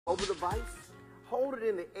over the vice, hold it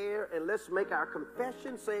in the air, and let's make our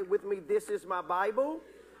confession. Say it with me. This is my Bible.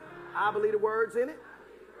 I believe the words in it.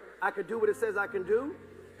 I can do what it says I can do.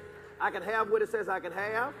 I can have what it says I can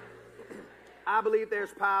have. I believe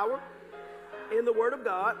there's power in the Word of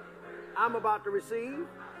God. I'm about to receive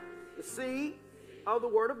the seed of the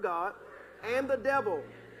Word of God, and the devil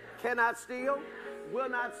cannot steal, will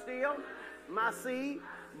not steal my seed,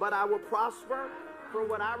 but I will prosper from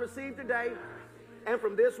what I received today. And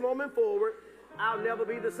from this moment forward, I'll never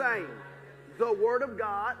be the same. The Word of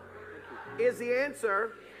God is the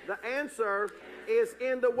answer. The answer is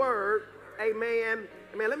in the Word. Amen.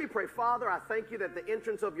 Amen. Let me pray. Father, I thank you that the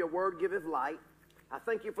entrance of your Word giveth light. I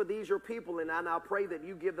thank you for these your people, and I now pray that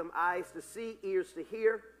you give them eyes to see, ears to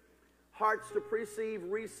hear, hearts to perceive,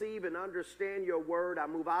 receive, and understand your Word. I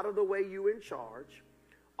move out of the way, you in charge.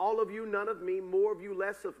 All of you, none of me, more of you,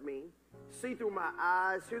 less of me. See through my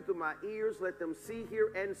eyes, hear through my ears. Let them see,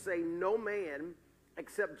 hear, and say, no man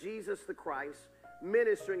except Jesus the Christ,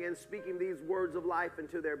 ministering and speaking these words of life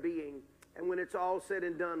into their being. And when it's all said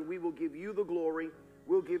and done, we will give you the glory,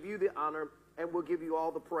 we'll give you the honor, and we'll give you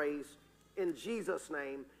all the praise. In Jesus'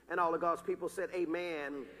 name. And all of God's people said,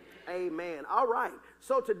 amen. Amen. All right.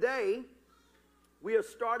 So today, we are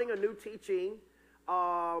starting a new teaching.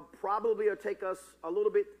 Probably it'll take us a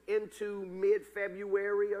little bit into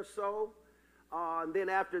mid-February or so. And then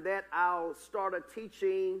after that, I'll start a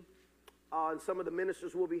teaching. And some of the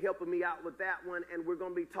ministers will be helping me out with that one. And we're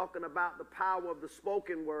going to be talking about the power of the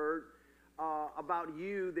spoken word, about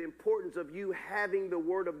you, the importance of you having the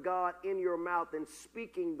word of God in your mouth and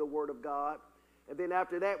speaking the word of God. And then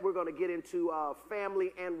after that, we're going to get into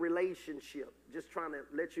family and relationship. Just trying to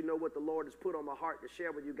let you know what the Lord has put on my heart to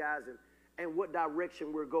share with you guys, and what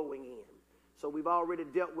direction we're going in. So we've already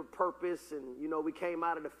dealt with purpose, and, you know, we came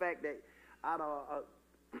out of the fact that out of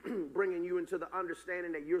bringing you into the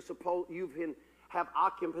understanding that you can have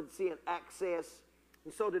occupancy and access.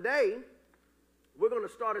 And so today, we're going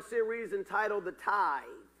to start a series entitled The Tithe.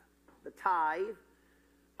 The Tithe,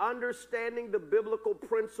 understanding the biblical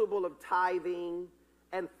principle of tithing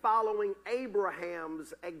and following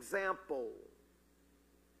Abraham's example.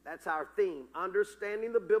 That's our theme,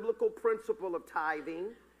 understanding the biblical principle of tithing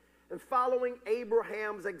and following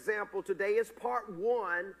Abraham's example. Today is part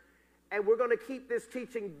one, and we're going to keep this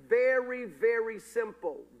teaching very, very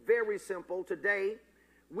simple. Very simple. Today,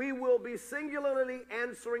 we will be singularly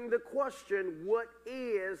answering the question, what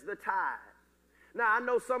is the tithe? Now, I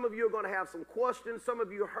know some of you are going to have some questions. Some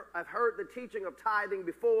of you have heard the teaching of tithing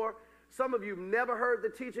before. Some of you have never heard the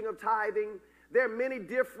teaching of tithing. There are many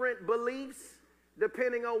different beliefs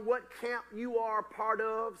depending on what camp you are part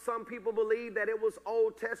of. Some people believe that it was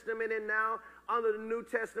Old Testament, and now under the New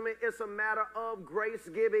Testament, it's a matter of grace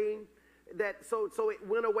giving. That so it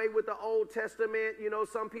went away with the Old Testament. You know,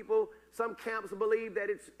 some camps believe that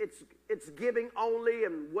it's giving only,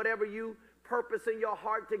 and whatever you purpose in your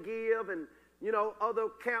heart to give. And, you know, other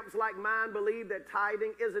camps like mine believe that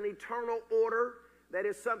tithing is an eternal order, that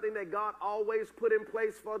is something that God always put in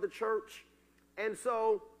place for the church. And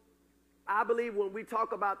so I believe when we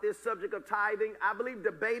talk about this subject of tithing, I believe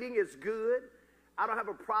debating is good. I don't have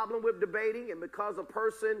a problem with debating, and because a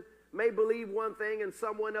person may believe one thing and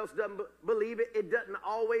someone else doesn't believe it, it doesn't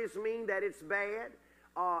always mean that it's bad.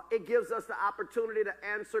 It gives us the opportunity to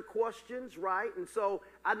answer questions, right? And so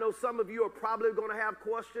I know some of you are probably going to have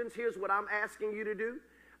questions. Here's what I'm asking you to do.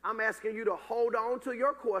 I'm asking you to hold on to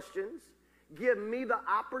your questions. Give me the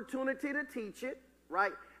opportunity to teach it,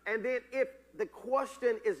 right? And then if the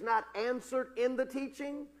question is not answered in the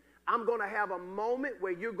teaching, I'm going to have a moment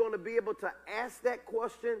where you're going to be able to ask that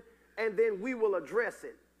question, and then we will address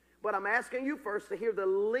it. But I'm asking you first to hear the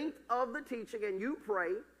length of the teaching, and you pray,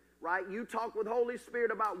 right? You talk with Holy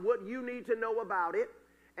Spirit about what you need to know about it.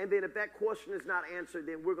 And then if that question is not answered,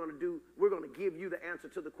 then we're going to give you the answer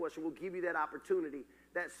to the question. We'll give you that opportunity,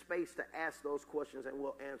 that space to ask those questions, and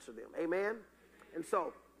we'll answer them. Amen? And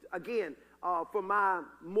so, again, for my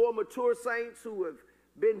more mature saints who have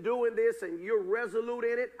been doing this and you're resolute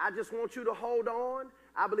in it, I just want you to hold on.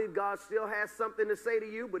 I believe God still has something to say to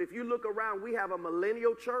you. But if you look around, we have a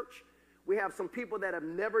millennial church. We have some people that have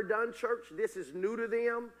never done church. This is new to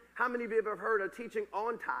them. How many of you have heard a teaching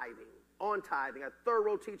on tithing? On tithing, a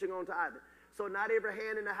thorough teaching on tithing. So not every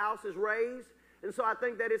hand in the house is raised. And so I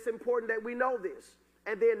think that it's important that we know this.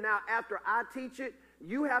 And then now after I teach it,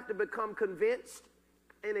 you have to become convinced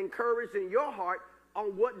and encouraged in your heart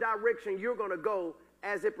on what direction you're going to go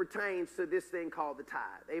as it pertains to this thing called the tithe.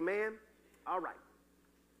 Amen? All right.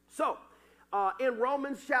 So, in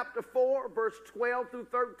Romans chapter 4, verse 12 through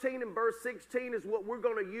 13 and verse 16 is what we're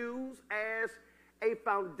going to use as a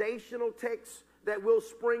foundational text that we'll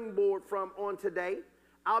springboard from on today.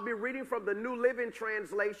 I'll be reading from the New Living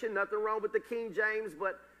Translation. Nothing wrong with the King James,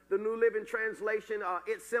 but the New Living Translation,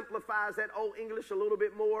 it simplifies that Old English a little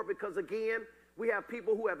bit more because, again, we have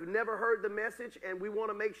people who have never heard the message, and we want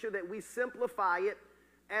to make sure that we simplify it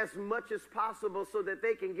as much as possible so that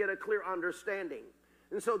they can get a clear understanding.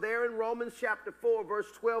 And so there in Romans chapter 4,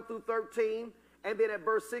 verse 12 through 13, and then at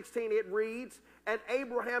verse 16 it reads, "And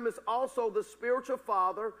Abraham is also the spiritual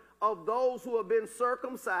father of those who have been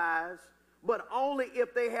circumcised, but only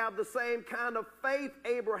if they have the same kind of faith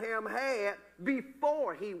Abraham had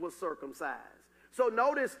before he was circumcised." So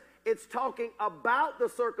notice it's talking about the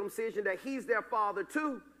circumcision, that he's their father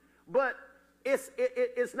too, but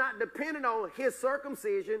it's not dependent on his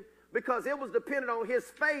circumcision, because it was dependent on his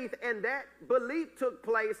faith, and that belief took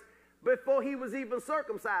place before he was even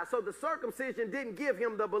circumcised. So the circumcision didn't give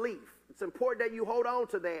him the belief. It's important that you hold on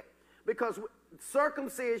to that, because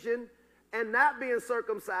circumcision and not being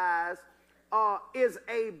circumcised is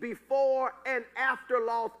a before and after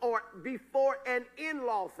law, or before and in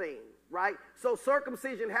law thing, right? So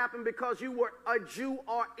circumcision happened because you were a Jew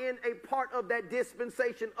or in a part of that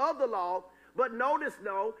dispensation of the law. But notice,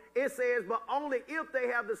 no, it says, but only if they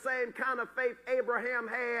have the same kind of faith Abraham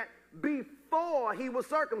had before he was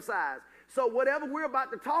circumcised. So whatever we're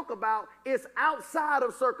about to talk about is outside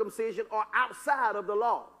of circumcision or outside of the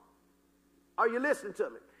law. Are you listening to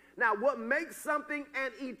me? Now, what makes something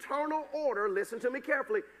an eternal order, listen to me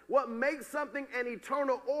carefully, what makes something an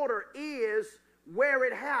eternal order is where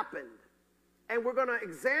it happened. And we're going to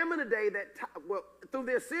examine today that, through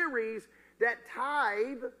this series, that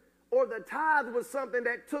tithe, or the tithe, was something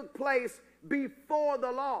that took place before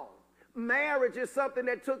the law. Marriage is something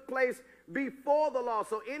that took place before the law.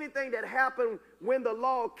 So anything that happened when the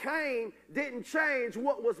law came didn't change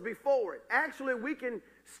what was before it. Actually, we can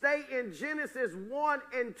stay in Genesis 1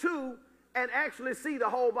 and 2 and actually see the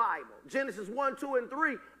whole Bible. Genesis 1, 2, and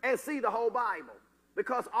 3 and see the whole Bible.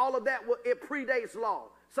 Because all of that, it predates law.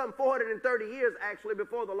 Some 430 years actually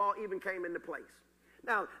before the law even came into place.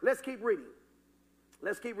 Now, let's keep reading.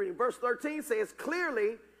 Let's keep reading. Verse 13 says,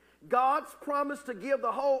 "Clearly, God's promise to give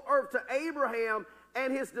the whole earth to Abraham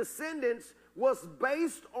and his descendants was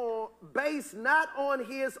based not on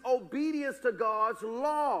his obedience to God's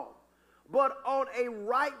law, but on a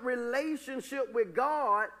right relationship with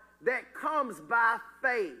God that comes by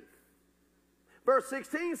faith." Verse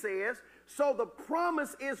 16 says, "So the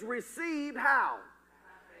promise is received how?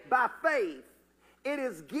 By faith. It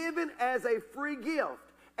is given as a free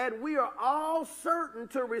gift, and we are all certain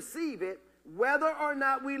to receive it, whether or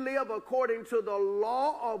not we live according to the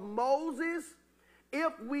law of Moses,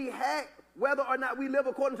 whether or not we live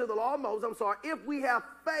according to the law of Moses, if we have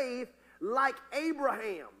faith like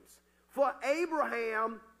Abraham's. For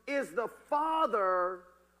Abraham is the father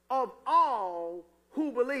of all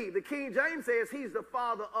who believe." The King James says he's the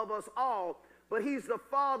father of us all, but he's the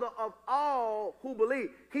father of all who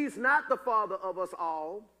believe. He's not the father of us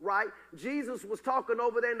all, right? Jesus was talking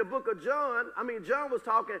over there in the book of John. John was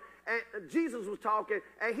talking, and Jesus was talking,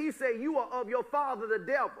 and he said, "You are of your father, the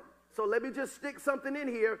devil." So let me just stick something in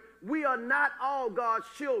here. We are not all God's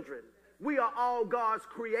children. We are all God's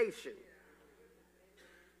creation.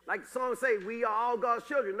 Like the song say, we are all God's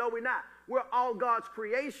children. No, we're not. We're all God's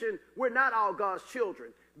creation. We're not all God's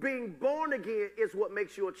children. Being born again is what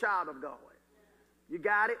makes you a child of God. You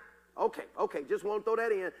got it? Okay, just want to throw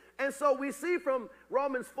that in. And so we see from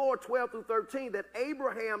Romans 4, 12 through 13 that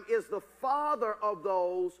Abraham is the father of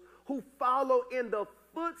those who follow in the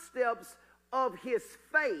footsteps of his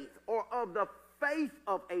faith, or of the faith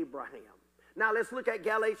of Abraham. Now let's look at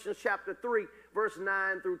Galatians chapter 3, verse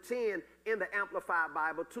 9 through 10 in the Amplified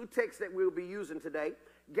Bible, two texts that we'll be using today.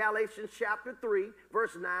 Galatians chapter 3,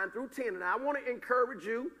 verse 9 through 10. And I want to encourage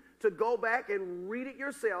you to go back and read it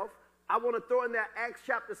yourself. I want to throw in that Acts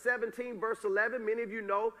chapter 17, verse 11. Many of you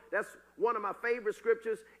know that's one of my favorite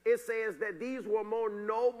scriptures. It says that these were more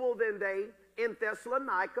noble than they in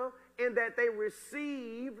Thessalonica, in that they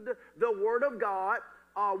received the word of God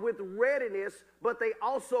with readiness, but they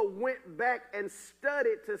also went back and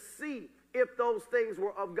studied to see if those things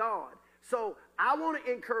were of God. So I want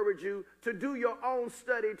to encourage you to do your own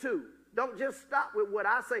study too. Don't just stop with what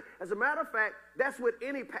I say. As a matter of fact, that's with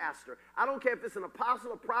any pastor. I don't care if it's an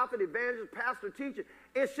apostle, a prophet, evangelist, pastor, teacher.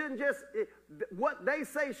 It shouldn't what they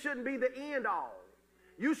say shouldn't be the end all.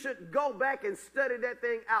 You should go back and study that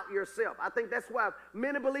thing out yourself. I think that's why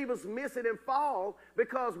many believers miss it and fall,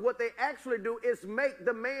 because what they actually do is make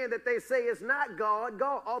the man that they say is not God,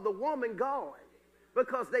 God, or the woman God,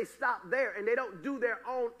 because they stop there and they don't do their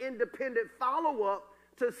own independent follow-up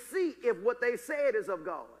to see if what they said is of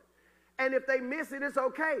God. And if they miss it, it's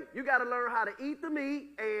okay. You got to learn how to eat the meat,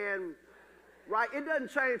 and right, it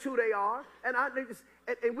doesn't change who they are. And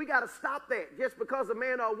we got to stop that. Just because a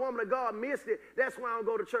man or a woman of God missed it, that's why I don't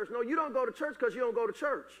go to church. No, you don't go to church because you don't go to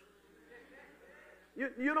church.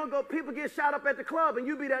 You don't go, people get shot up at the club, and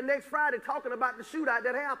you be there next Friday talking about the shootout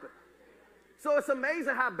that happened. So it's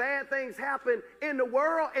amazing how bad things happen in the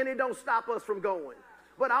world, and it don't stop us from going.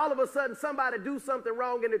 But all of a sudden, somebody do something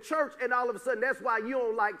wrong in the church, and all of a sudden, that's why you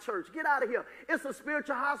don't like church. Get out of here. It's a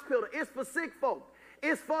spiritual hospital. It's for sick folk.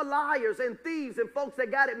 It's for liars and thieves and folks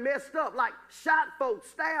that got it messed up, like shot folks,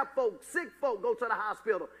 stabbed folks, sick folk go to the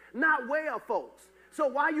hospital, not well folks. So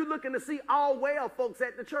why are you looking to see all well folks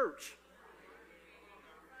at the church?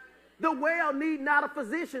 The well need not a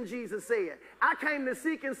physician, Jesus said. I came to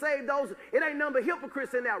seek and save those. It ain't none but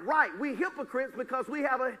hypocrites in that. Right, we hypocrites because we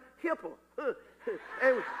have a hippo.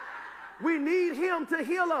 And we need him to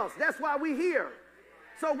heal us. That's why we here.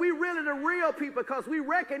 So we really the real people because we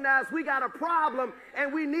recognize we got a problem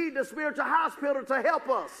and we need the spiritual hospital to help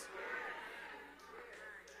us.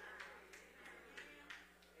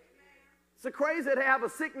 It's crazy to have a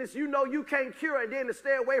sickness you know you can't cure and then to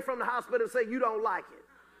stay away from the hospital and say you don't like it.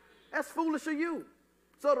 That's foolish of you.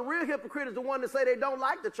 So the real hypocrite is the one that say they don't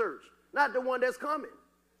like the church, not the one that's coming.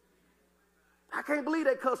 I can't believe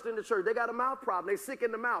they cussed in the church. They got a mouth problem. They sick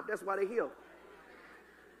in the mouth. That's why they healed.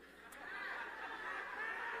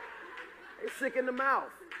 They sick in the mouth.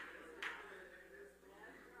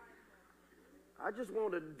 I just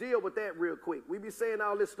want to deal with that real quick. We be saying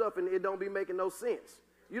all this stuff and it don't be making no sense.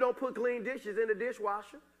 You don't put clean dishes in the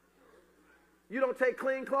dishwasher. You don't take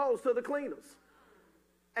clean clothes to the cleaners.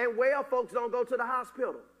 And well folks don't go to the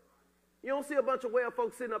hospital. You don't see a bunch of well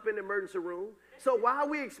folks sitting up in the emergency room. So why are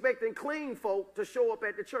we expecting clean folk to show up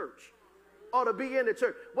at the church or to be in the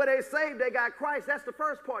church? Well, they saved, they got Christ. That's the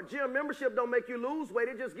first part. Gym membership don't make you lose weight.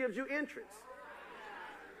 It just gives you entrance.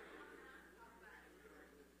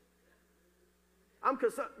 I'm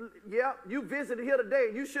concerned. Yeah, you visited here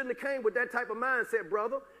today. You shouldn't have came with that type of mindset,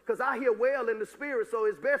 brother, because I hear well in the spirit, so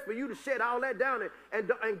it's best for you to shed all that down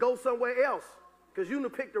and go somewhere else because you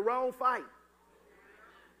done picked the wrong fight.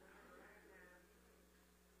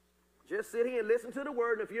 Just sit here and listen to the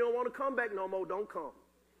word, and if you don't want to come back no more, don't come.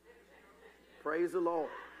 Praise the Lord.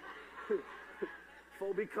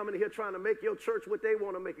 Folk be coming here trying to make your church what they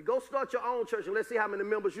want to make it. Go start your own church, and let's see how many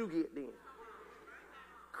members you get then.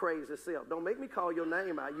 Crazy self. Don't make me call your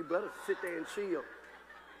name out. You better sit there and chill.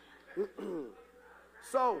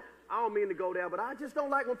 So, I don't mean to go there, but I just don't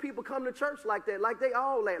like when people come to church like that, like they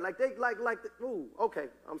all that, ooh, okay,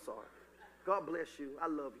 I'm sorry. God bless you. I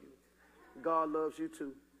love you. God loves you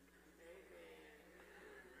too.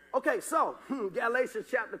 Okay, so Galatians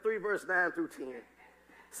chapter 3, verse 9 through 10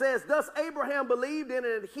 says, thus Abraham believed in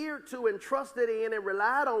and adhered to and trusted in and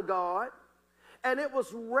relied on God, and it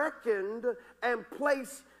was reckoned and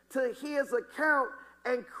placed to his account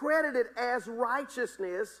and credited as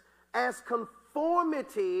righteousness, as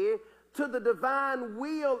conformity to the divine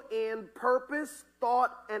will in purpose,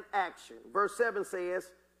 thought, and action. Verse 7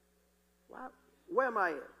 says, where am I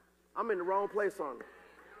at? I'm in the wrong place on it.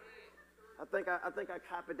 I think I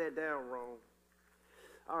copied that down wrong.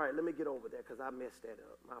 All right, let me get over there because I messed that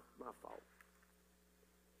up. My fault.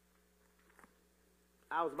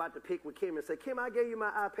 I was about to pick with Kim and say, Kim, I gave you my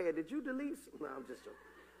iPad. Did you delete? No, I'm just joking.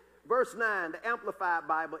 Verse 9, the Amplified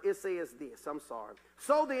Bible, it says this. I'm sorry.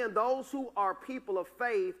 So then, those who are people of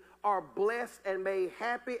faith are blessed and made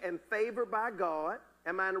happy and favored by God.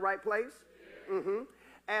 Am I in the right place? Yeah. Mm-hmm.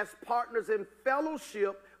 As partners in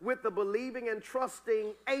fellowship with the believing and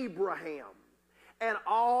trusting Abraham and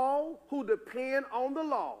all who depend on the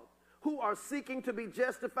law, who are seeking to be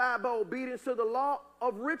justified by obedience to the law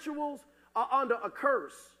of rituals, are under a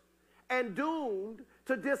curse and doomed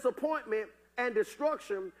to disappointment and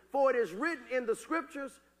destruction, for it is written in the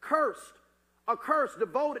scriptures, cursed, a curse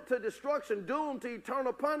devoted to destruction, doomed to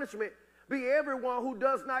eternal punishment, be everyone who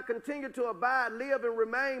does not continue to abide, live, and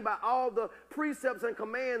remain by all the precepts and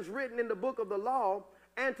commands written in the book of the law,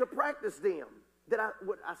 and to practice them.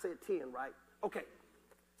 I said 10, right? Okay.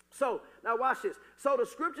 So, now watch this. So the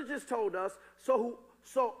scripture just told us, so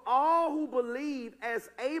all who believe as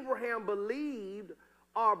Abraham believed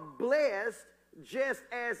are blessed just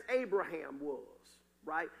as Abraham was,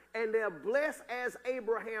 right? And they're blessed as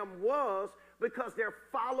Abraham was because they're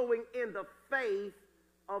following in the faith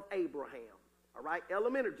of Abraham. All right,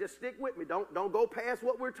 elementary, just stick with me. Don't go past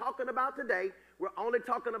what we're talking about today. We're only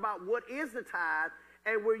talking about what is the tithe,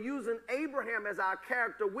 and we're using Abraham as our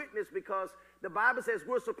character witness because the Bible says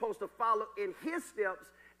we're supposed to follow in his steps,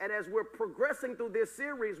 and as we're progressing through this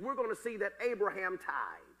series, we're going to see that Abraham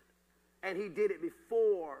tithed, and he did it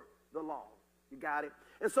before the law. You got it?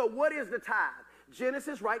 And so what is the tithe?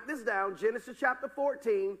 Genesis, write this down, Genesis chapter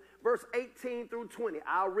 14, verse 18 through 20.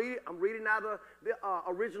 I'll read it. I'm reading out of the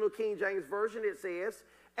original King James Version. It says,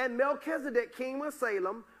 and Melchizedek, king of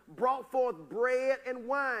Salem, brought forth bread and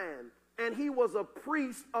wine, and he was a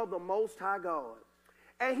priest of the Most High God.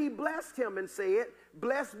 And he blessed him and said,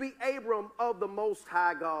 blessed be Abram of the Most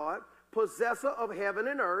High God, possessor of heaven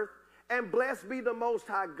and earth, and blessed be the Most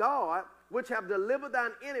High God, which have delivered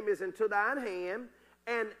thine enemies into thine hand.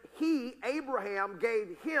 And he, Abraham,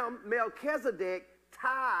 gave him, Melchizedek,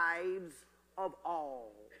 tithes of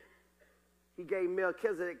all. He gave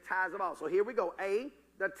Melchizedek tithes of all. So here we go. A,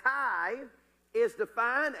 the tithe is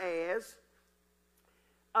defined as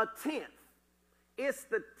a tenth. It's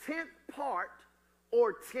the 10th part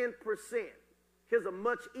or 10%. Here's a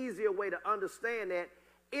much easier way to understand that.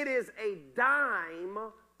 It is a dime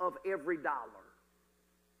of every dollar.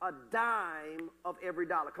 A dime of every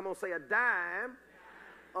dollar. Come on, say a dime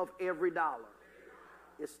of every dollar.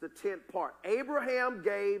 It's the 10th part. Abraham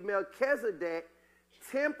gave Melchizedek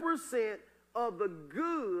 10% of the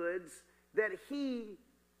goods that he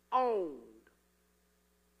owned.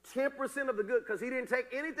 10% of the good, because he didn't take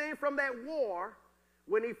anything from that war.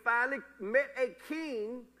 When he finally met a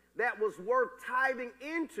king that was worth tithing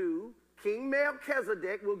into, King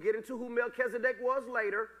Melchizedek, we'll get into who Melchizedek was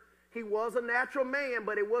later. He was a natural man,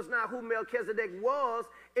 but it was not who Melchizedek was.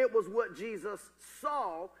 It was what Jesus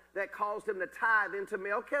saw that caused him to tithe into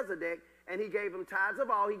Melchizedek, and he gave him tithes of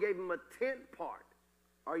all. He gave him a 10th part.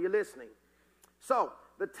 Are you listening? So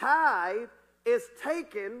the tithe is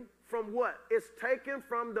taken from what? It's taken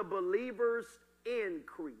from the believer's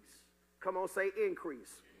increase. Come on, say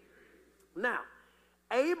increase. Now,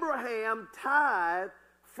 Abraham tithed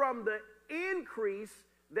from the increase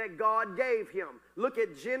that God gave him. Look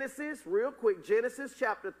at Genesis real quick. Genesis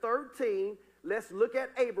chapter 13. Let's look at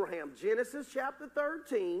Abraham. Genesis chapter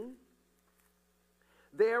 13.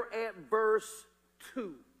 There at verse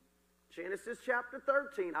 2. Genesis chapter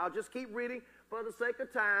 13. I'll just keep reading for the sake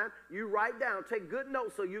of time. You write down. Take good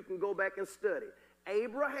notes so you can go back and study.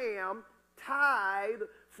 Abraham tithed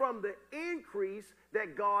from the increase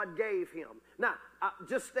that God gave him. Now,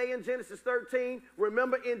 just stay in Genesis 13.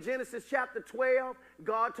 Remember in Genesis chapter 12,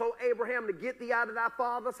 God told Abraham to get thee out of thy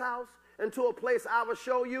father's house into a place I will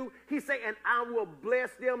show you. He said, and I will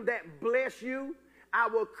bless them that bless you. I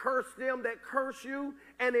will curse them that curse you.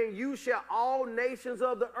 And in you shall all nations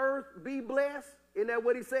of the earth be blessed. Isn't that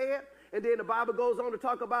what he said? And then the Bible goes on to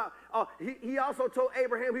talk about, he also told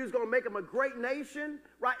Abraham he was going to make him a great nation,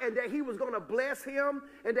 right? And that he was going to bless him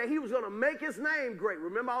and that he was going to make his name great.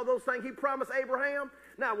 Remember all those things he promised Abraham?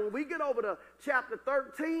 Now, when we get over to chapter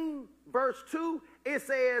 13, verse 2, it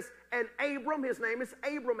says, and Abram, his name is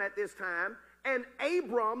Abram at this time, and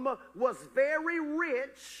Abram was very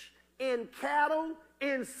rich in cattle,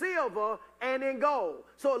 in silver, and in gold.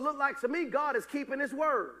 So it looked like to me God is keeping his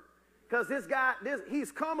word. Because this guy,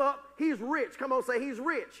 he's come up, he's rich. Come on, say he's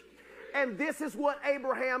rich. And this is what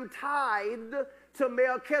Abraham tithed to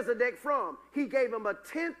Melchizedek from. He gave him a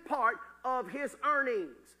 10th part of his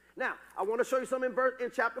earnings. Now, I want to show you something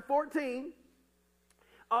in chapter 14.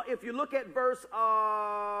 If you look at verse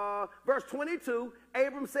 22,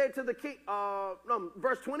 Abram said to the king,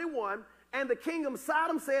 verse 21, and the king of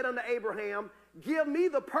Sodom said unto Abraham, give me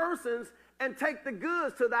the persons and take the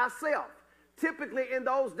goods to thyself. Typically in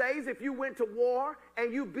those days, if you went to war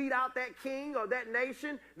and you beat out that king or that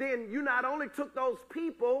nation, then you not only took those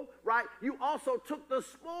people, right, you also took the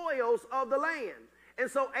spoils of the land.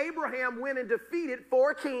 And so Abraham went and defeated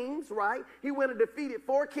 4 kings, right? He went and defeated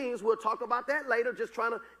 4 kings. We'll talk about that later, just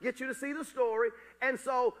trying to get you to see the story. And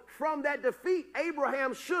so from that defeat,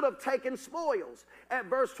 Abraham should have taken spoils. At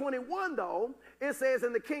verse 21, though, it says,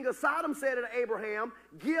 and the king of Sodom said to Abraham,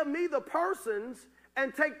 give me the persons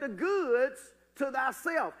and take the goods to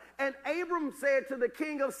thyself. And Abram said to the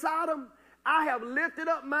king of Sodom, I have lifted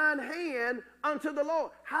up mine hand unto the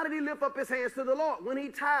Lord. How did he lift up his hands to the Lord? When he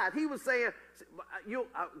tithed, he was saying,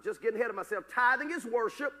 I'm just getting ahead of myself, tithing is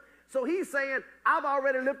worship. So he's saying, I've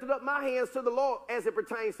already lifted up my hands to the Lord as it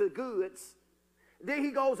pertains to goods. Then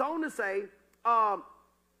he goes on to say, I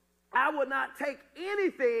will not take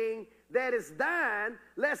anything that is thine,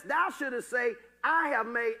 lest thou shouldest say, I have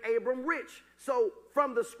made Abram rich. So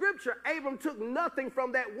from the scripture, Abram took nothing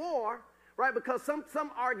from that war, right? Because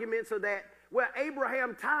some arguments are that, well,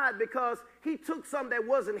 Abraham tithed because he took something that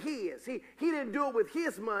wasn't his. He didn't do it with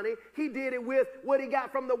his money. He did it with what he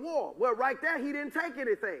got from the war. Well, right there, he didn't take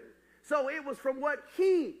anything. So it was from what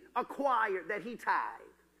he acquired that he tithed.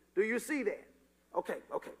 Do you see that? Okay.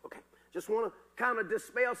 Just want to kind of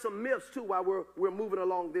dispel some myths, too, while we're moving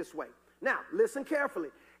along this way. Now, listen carefully.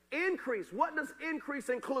 Increase. What does increase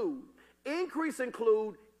include? Increase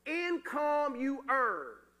include income you earn.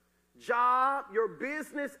 Job, your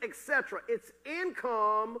business, etc. It's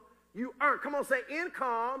income you earn. Come on, say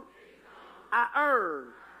income I earn.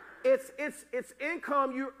 It's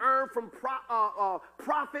income you earn from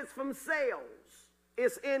profits from sales.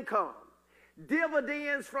 It's income.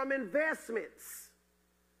 Dividends from investments.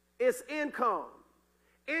 It's income.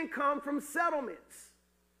 Income from settlements.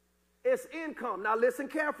 It's income. Now listen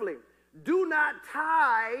carefully. Do not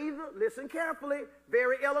tithe. Listen carefully.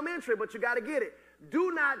 Very elementary, but you got to get it.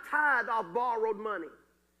 Do not tithe off borrowed money.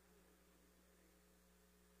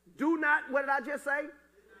 Do not, what did I just say?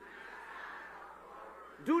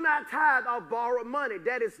 Do not tithe off borrowed money.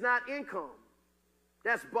 That is not income.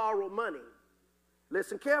 That's borrowed money.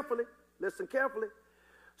 Listen carefully. Listen carefully.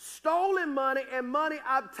 Stolen money and money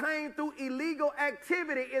obtained through illegal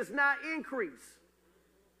activity is not increase.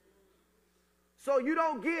 So you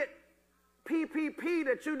don't get PPP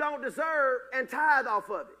that you don't deserve and tithe off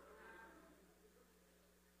of it.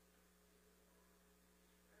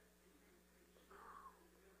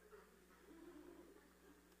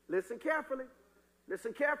 Listen carefully.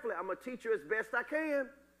 Listen carefully. I'm going to teach you as best I can.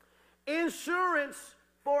 Insurance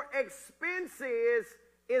for expenses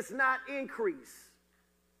is not increase.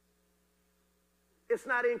 It's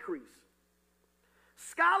not increase.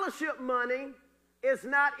 Scholarship money is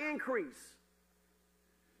not increase.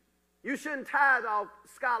 You shouldn't tithe off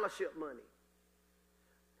scholarship money.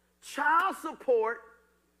 Child support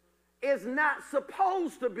is not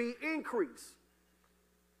supposed to be increase.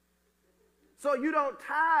 So you don't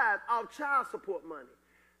tithe off child support money.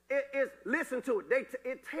 Listen to it.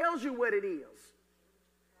 It tells you what it is.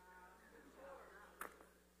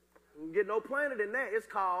 You can get no plainer than that. It's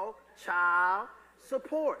called child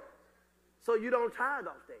support. So you don't tithe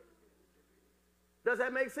off that. Does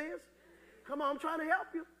that make sense? Come on, I'm trying to help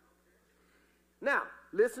you. Now,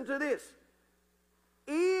 listen to this.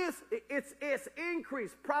 It's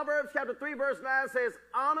increase. Proverbs chapter 3 verse 9 says,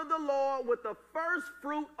 honor the Lord with the first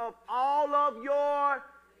fruit of all of your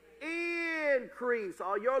increase,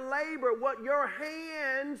 or your labor, what your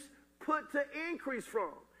hands put to increase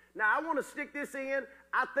from. Now, I want to stick this in.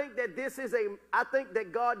 I think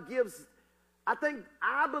that God gives,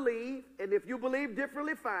 I believe, and if you believe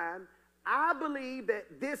differently, fine. I believe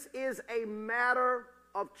that this is a matter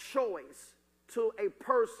of choice to a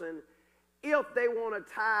person if they want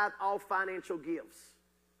to tithe off financial gifts.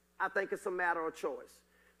 I think it's a matter of choice.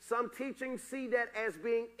 Some teachings see that as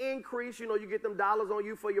being increased. You know, you get them dollars on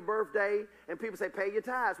you for your birthday, and people say, pay your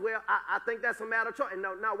tithes. Well, I think that's a matter of choice. And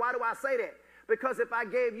now, why do I say that? Because if I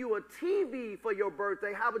gave you a TV for your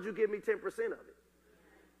birthday, how would you give me 10% of it?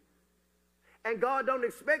 And God don't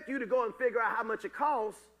expect you to go and figure out how much it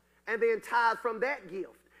costs and then tithe from that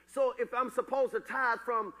gift. So if I'm supposed to tithe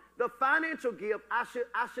from the financial gift, I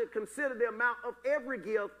should consider the amount of every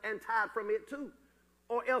gift and tithe from it too.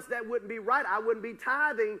 Or else that wouldn't be right. I wouldn't be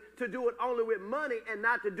tithing to do it only with money and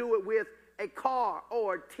not to do it with a car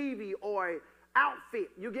or a TV or an outfit.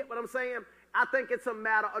 You get what I'm saying? I think it's a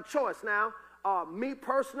matter of choice. Now, me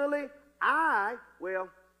personally, I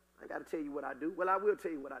got to tell you what I do. Well, I will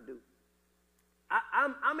tell you what I do.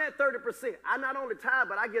 I'm at 30%. I not only tithe,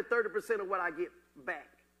 but I get 30% of what I get back.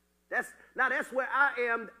 That's where I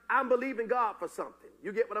am. I'm believing God for something.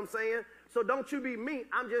 You get what I'm saying? So don't you be me.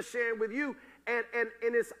 I'm just sharing with you. And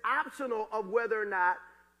it's optional of whether or not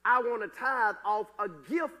I want to tithe off a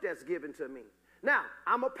gift that's given to me. Now,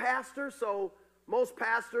 I'm a pastor, so most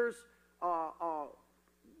pastors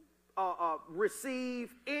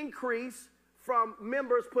receive increase from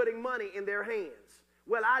members putting money in their hands.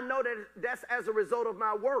 Well, I know that that's as a result of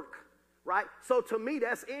my work, right? So to me,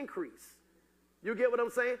 that's increase. You get what I'm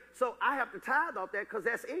saying? So I have to tithe off that because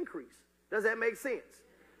that's increase. Does that make sense?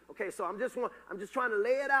 Okay, so I'm just trying to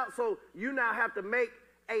lay it out so you now have to make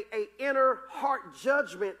a inner heart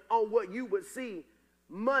judgment on what you would see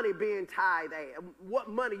money being tithed at, what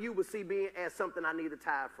money you would see being as something I need to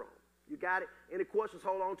tithe from. You got it? Any questions?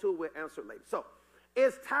 Hold on to it. We'll answer it later. So,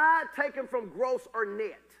 is tithe taken from gross or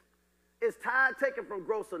net? Is tithe taken from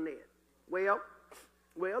gross or net? Well,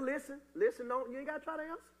 listen. You ain't got to try to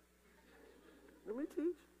answer. Let me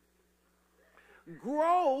teach.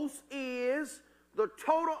 Gross is the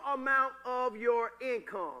total amount of your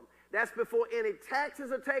income. That's before any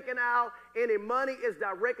taxes are taken out, any money is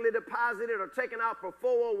directly deposited or taken out for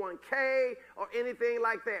 401k or anything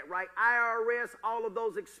like that, right? IRS, all of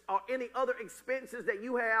those, or any other expenses that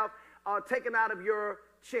you have taken out of your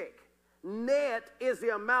check. Net is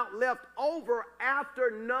the amount left over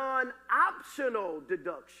after non-optional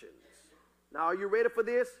deductions. Now, are you ready for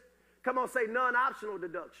this? Come on, say non-optional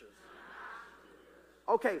deductions.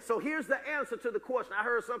 Okay, so here's the answer to the question. I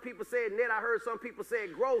heard some people say net, I heard some people say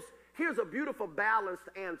gross. Here's a beautiful balanced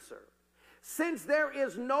answer. Since there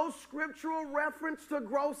is no scriptural reference to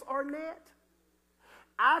gross or net,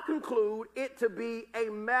 I conclude it to be a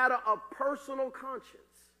matter of personal conscience.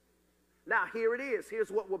 Now, here it is.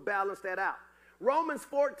 Here's what will balance that out. Romans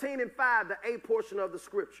 14:5, the A portion of the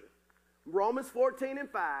scripture. Romans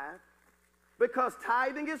 14:5, because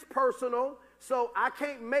tithing is personal, so I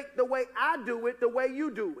can't make the way I do it the way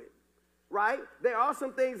you do it, right? There are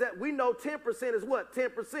some things that we know 10% is what?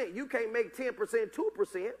 10%. You can't make 10%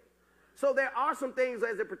 2%. So there are some things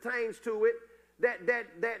as it pertains to it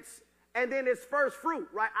that's, and then it's first fruit,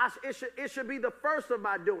 right? It should be the first of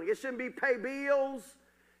my doing. It shouldn't be pay bills,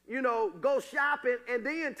 you know, go shopping and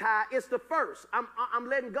then tithe. It's the first. I'm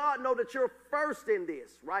letting God know that you're first in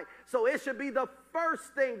this, right? So it should be the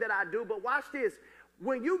first thing that I do. But watch this.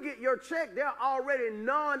 When you get your check, there are already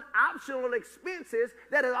non-optional expenses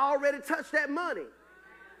that have already touched that money.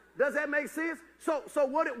 Does that make sense? So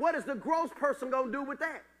what is the gross person going to do with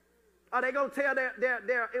that? Are they going to tell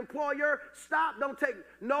their employer, stop, don't take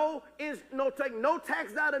no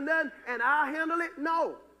tax out of nothing, and I'll handle it?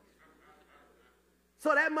 No.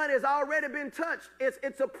 So that money has already been touched.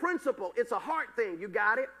 It's a principle. It's a heart thing. You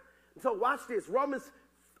got it? So watch this. Romans,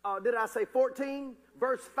 14?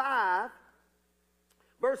 Verse 5.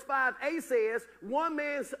 Verse 5a says, one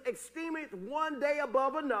man esteemeth one day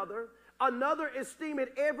above another, another esteemeth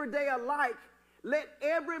every day alike. Let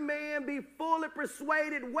every man be fully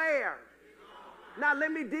persuaded where? Now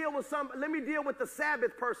let me deal with the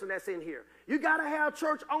Sabbath person that's in here. You got to have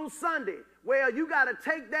church on Sunday. Well, you got to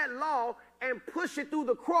take that law and push it through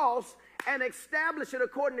the cross and establish it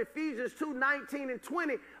according to Ephesians 2:19 and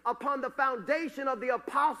 20 upon the foundation of the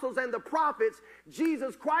apostles and the prophets,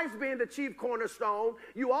 Jesus Christ being the chief cornerstone.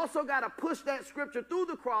 You also got to push that scripture through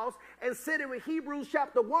the cross and set it with Hebrews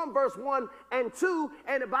chapter 1 verse 1 and 2.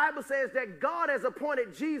 And the Bible says that God has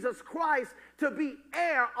appointed Jesus Christ to be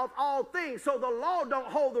heir of all things. So the law don't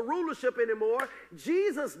hold the rulership anymore.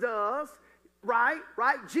 Jesus does. Right?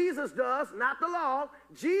 Jesus does, not the law.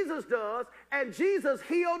 Jesus does. And Jesus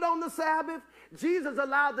healed on the Sabbath. Jesus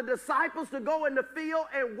allowed the disciples to go in the field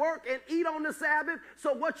and work and eat on the Sabbath.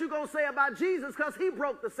 So what you going to say about Jesus? Because he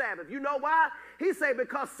broke the Sabbath. You know why? He said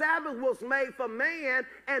because Sabbath was made for man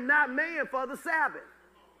and not man for the Sabbath.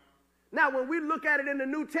 Now, when we look at it in the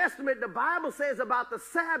New Testament, the Bible says about the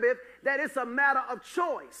Sabbath that it's a matter of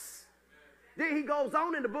choice. Then he goes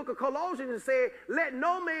on in the book of Colossians and said, let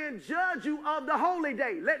no man judge you of the holy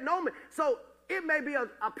day. Let no man. So it may be a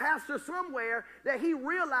pastor somewhere that he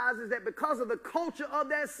realizes that because of the culture of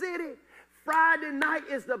that city, Friday night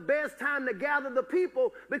is the best time to gather the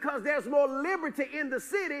people because there's more liberty in the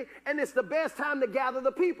city and it's the best time to gather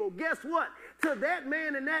the people. Guess what? To that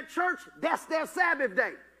man in that church, that's their Sabbath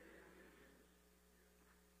day.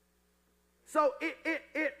 So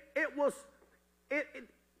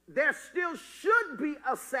there still should be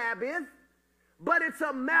a Sabbath, but it's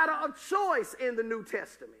a matter of choice in the New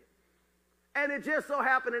Testament. And it just so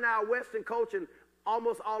happened in our Western culture and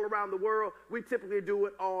almost all around the world, we typically do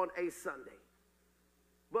it on a Sunday.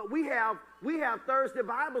 But we have Thursday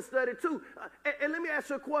Bible study too. And let me ask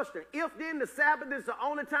you a question. If then the Sabbath is the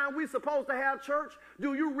only time we're supposed to have church,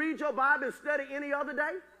 do you read your Bible and study any other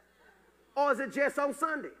day? Or is it just on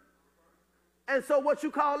Sunday? And so what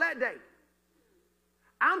you call that day?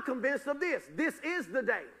 I'm convinced of this. This is the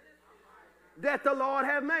day that the Lord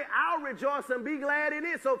have made. I'll rejoice and be glad in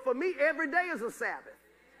it. So for me, every day is a Sabbath.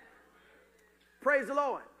 Praise the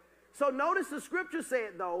Lord. So notice the scripture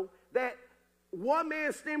said, though, that one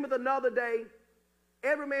man esteemeth another day,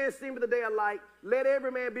 every man esteemeth the day alike. Let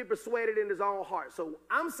every man be persuaded in his own heart. So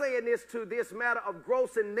I'm saying this to this matter of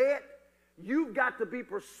gross and net. You've got to be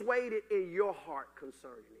persuaded in your heart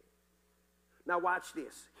concerning it. Now watch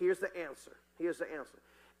this. Here's the answer. Here's the answer.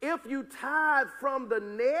 If you tithe from the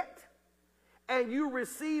net and you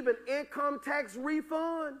receive an income tax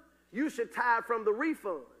refund, you should tithe from the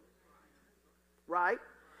refund, right?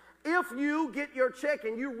 If you get your check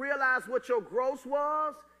and you realize what your gross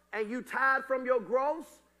was and you tithe from your gross,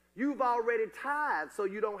 you've already tithed, so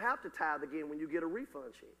you don't have to tithe again when you get a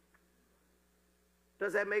refund check.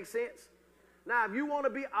 Does that make sense? Now, if you want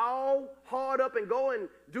to be all hard up and go and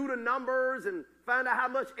do the numbers and find out how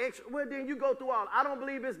much extra, well, then you go through all. I don't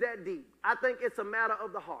believe it's that deep. I think it's a matter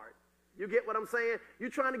of the heart. You get what I'm saying?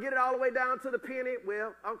 You're trying to get it all the way down to the penny.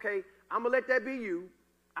 Well, okay, I'm going to let that be you.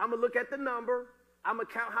 I'm going to look at the number. I'm going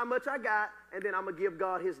to count how much I got, and then I'm going to give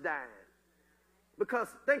God his dime. Because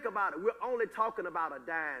think about it. We're only talking about a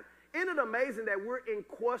dime. Isn't it amazing that we're in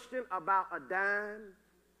question about a dime?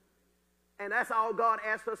 And that's all God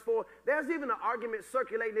asked us for. There's even an argument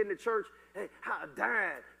circulating in the church. Hey, how a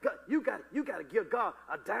dime? You got to give God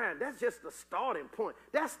a dime. That's just the starting point.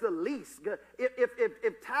 That's the least.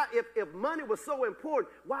 If money was so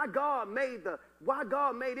important, why God made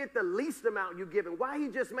it the least amount you giving? Why He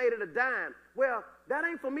just made it a dime? Well, that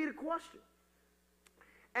ain't for me to question.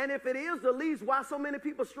 And if it is the least, why so many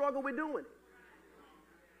people struggle with doing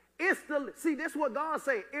it? See, that's what God's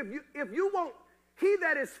saying. If you want. He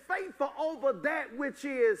that is faithful over that which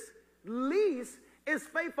is least is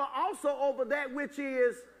faithful also over that which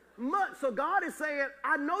is much. So God is saying,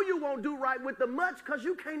 I know you won't do right with the much because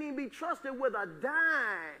you can't even be trusted with a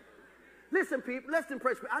dime. Listen, people, listen,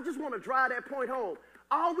 press. I just want to drive that point home.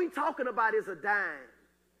 All we talking about is a dime.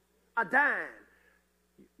 A dime.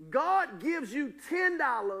 God gives you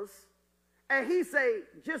 $10 and He say,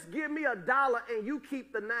 just give me $1 and you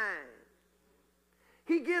keep the 9.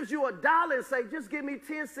 He gives you $1 and say, just give me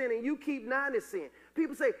 10 cents and you keep 90 cents.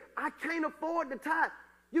 People say, I can't afford the tithe.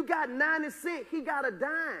 You got 90 cents. He got a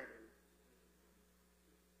dime.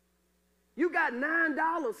 You got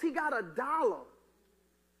 $9. He got $1.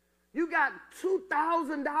 You got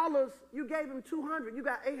 $2,000. You gave him $200. You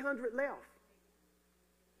got $800 left.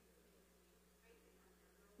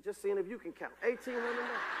 Just seeing if you can count. $1,800 left.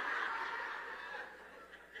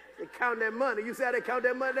 They count that money. You see how they count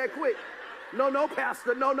that money that quick? No,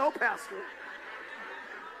 pastor. No, pastor.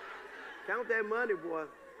 Count that money, boy.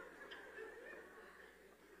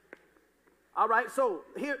 All right, so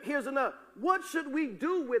here's another. What should we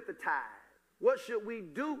do with the tithe? What should we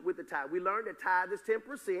do with the tithe? We learned that tithe is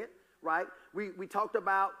 10%, right? We talked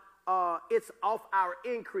about it's off our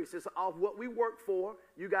increase. It's off what we work for.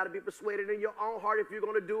 You got to be persuaded in your own heart if you're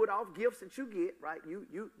going to do it off gifts that you get, right?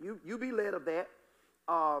 You be led of that.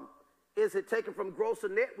 Is it taken from gross or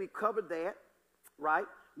net? We covered that, right?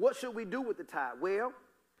 What should we do with the tithe? Well,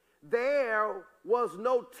 there was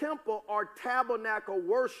no temple or tabernacle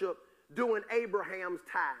worship during Abraham's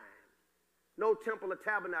time. No temple or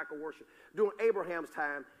tabernacle worship during Abraham's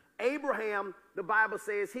time. Abraham, the Bible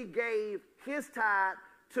says, he gave his tithe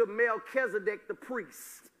to Melchizedek, the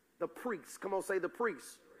priest. The priest. Come on, say the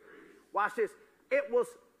priest. Watch this. It was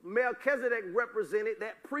Melchizedek represented,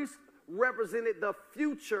 that priest represented the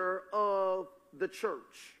future of the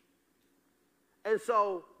church. And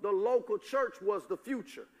so the local church was the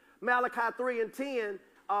future. Malachi 3 and 10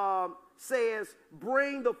 says,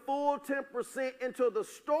 bring the full 10% into the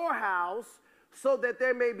storehouse so that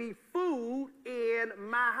there may be food in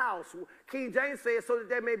my house. King James says, so that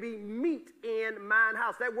there may be meat in mine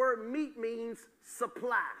house. That word meat means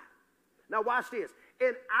supply. Now watch this.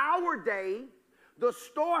 In our day, the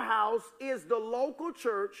storehouse is the local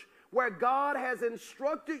church where God has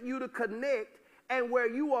instructed you to connect and where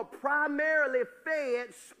you are primarily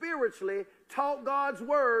fed spiritually, taught God's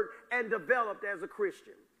word, and developed as a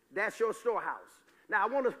Christian. That's your storehouse. Now, I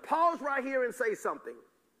want to pause right here and say something.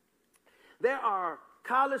 There are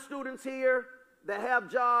college students here that have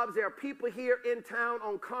jobs. There are people here in town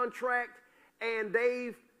on contract, and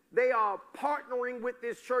they are partnering with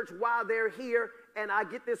this church while they're here, and I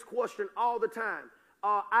get this question all the time.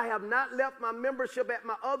 I have not left my membership at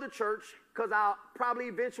my other church because I'll probably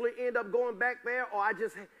eventually end up going back there, or I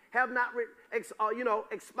just have not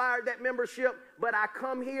expired that membership, but I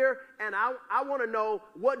come here and I want to know,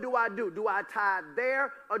 what do I do? Do I tithe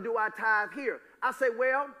there or do I tithe here? I say,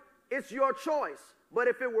 well, it's your choice. But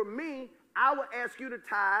if it were me, I would ask you to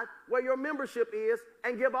tithe where your membership is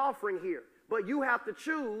and give offering here. But you have to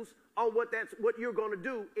choose on what you're going to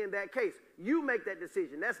do in that case. You make that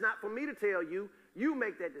decision. That's not for me to tell you. You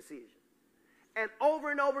make that decision. And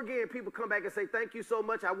over again, people come back and say, thank you so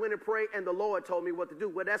much. I went and prayed, and the Lord told me what to do.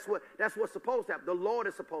 Well, that's what's supposed to happen. The Lord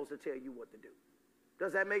is supposed to tell you what to do.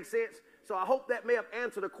 Does that make sense? So I hope that may have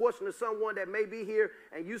answered a question to someone that may be here,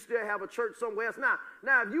 and you still have a church somewhere else.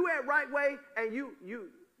 Now, if you at Right Way, and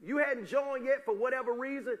you hadn't joined yet for whatever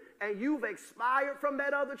reason, and you've expired from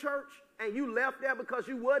that other church, and you left there because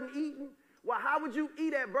you wasn't eating, well, how would you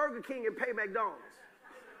eat at Burger King and pay McDonald's?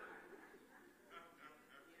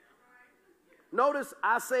 Notice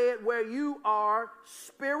I said where you are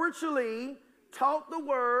spiritually taught the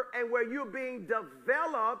word and where you're being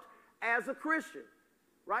developed as a Christian,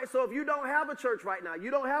 right? So if you don't have a church right now, you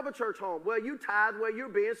don't have a church home, well, you tithe where you're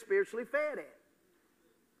being spiritually fed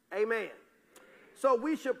at. Amen. So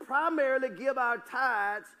we should primarily give our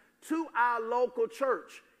tithes to our local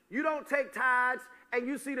church. You don't take tithes and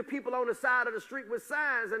you see the people on the side of the street with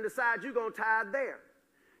signs and decide you're going to tithe there.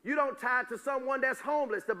 You don't tithe to someone that's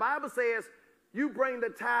homeless. The Bible says you bring the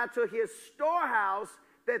tithe to his storehouse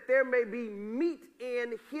that there may be meat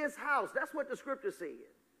in his house. That's what the scripture said,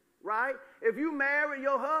 right? If you marry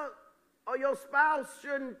your husband, or your spouse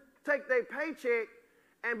shouldn't take their paycheck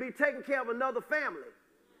and be taking care of another family.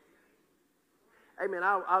 Hey, man,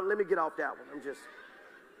 let me get off that one.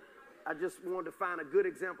 I just wanted to find a good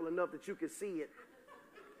example enough that you could see it.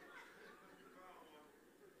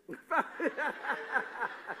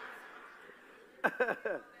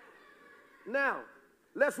 Now,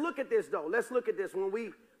 let's look at this, though. Let's look at this. When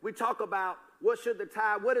we talk about what should the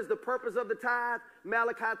tithe, what is the purpose of the tithe?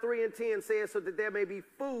 Malachi 3:10 says, so that there may be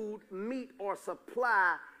food, meat, or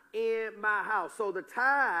supply in my house. So the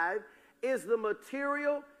tithe is the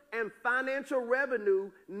material and financial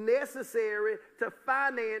revenue necessary to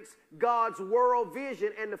finance God's world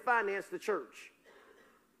vision and to finance the church.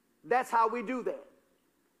 That's how we do that.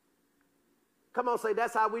 Come on, say,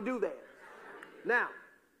 that's how we do that. Now,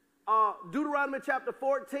 Deuteronomy chapter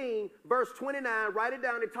 14, verse 29, write it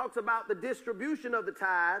down. It talks about the distribution of the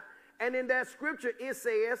tithe. And in that scripture, it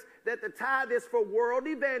says that the tithe is for world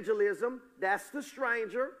evangelism. That's the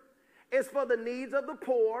stranger. It's for the needs of the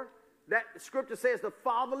poor. That scripture says the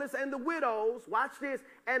fatherless and the widows. Watch this.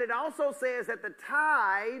 And it also says that the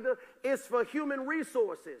tithe is for human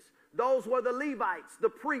resources. Those were the Levites, the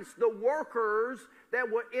priests, the workers that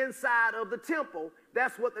were inside of the temple.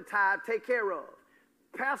 That's what the tithe take care of.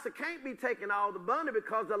 Pastor can't be taking all the money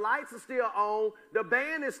because the lights are still on, the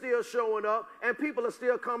band is still showing up, and people are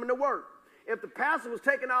still coming to work. If the pastor was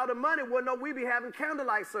taking all the money, well, no, we'd be having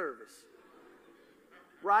candlelight service.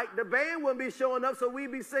 Right? The band wouldn't be showing up, so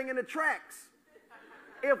we'd be singing the tracks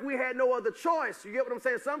if we had no other choice. You get what I'm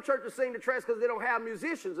saying? Some churches sing the tracks because they don't have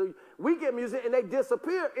musicians. We get music and they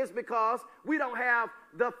disappear. It's because we don't have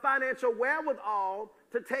the financial wherewithal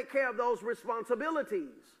to take care of those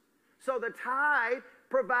responsibilities. So the tithe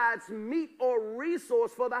provides meat or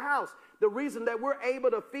resource for the house. The reason that we're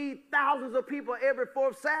able to feed thousands of people every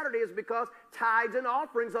fourth Saturday is because tithes and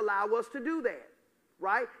offerings allow us to do that.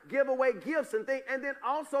 Right? Give away gifts and things, and then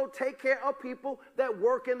also take care of people that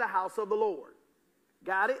work in the house of the Lord.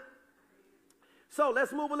 Got it? So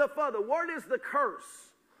let's move a little further. What is the curse?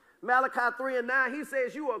 Malachi 3:9, he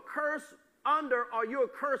says you are cursed under, or you're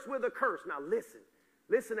cursed with a curse. Now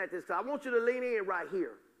listen at this. I want you to lean in right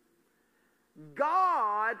here.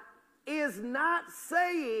 God is not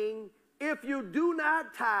saying if you do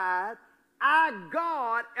not tithe, I,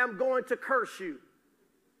 God, am going to curse you.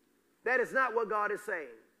 That is not what God is saying.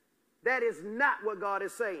 That is not what God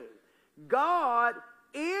is saying. God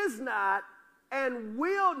is not and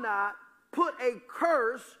will not put a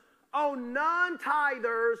curse on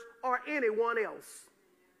non-tithers or anyone else.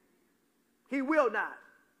 He will not.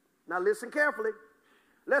 Now listen carefully.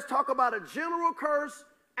 Let's talk about a general curse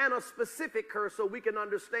and a specific curse so we can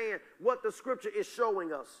understand what the scripture is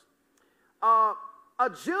showing us. A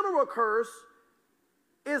general curse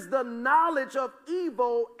is the knowledge of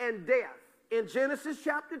evil and death. In Genesis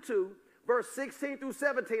chapter 2, verse 16 through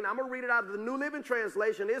 17, I'm going to read it out of the New Living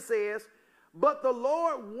Translation. It says, but the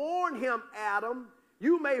Lord warned him, Adam,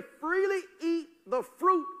 you may freely eat the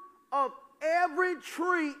fruit of every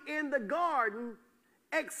tree in the garden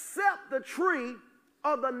except the tree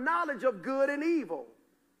of the knowledge of good and evil.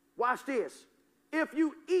 Watch this. If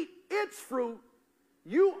you eat its fruit,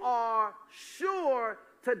 you are sure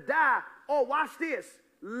to die. Or watch this.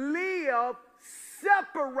 Live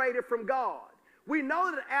separated from God. We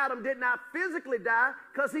know that Adam did not physically die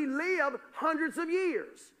because he lived hundreds of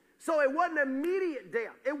years. So it wasn't immediate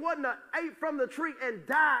death. It wasn't ate from the tree and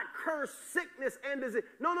died, curse, sickness, and disease.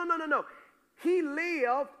 No. He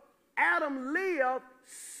lived, Adam lived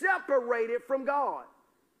separated from God.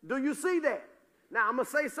 Do you see that? Now I'm going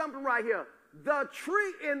to say something right here. The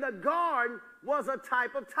tree in the garden was a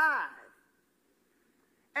type of tithe.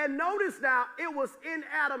 And notice now, it was in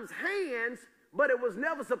Adam's hands, but it was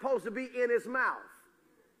never supposed to be in his mouth.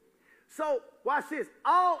 So, watch this.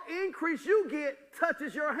 All increase you get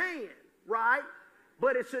touches your hand, right?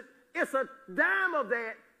 But it's a dime of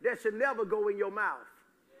that should never go in your mouth.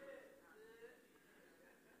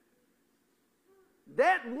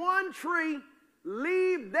 That one tree,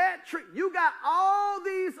 leave that tree. You got all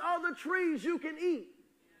these other trees you can eat.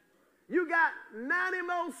 You got 90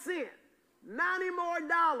 more cents. $90 more,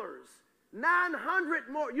 900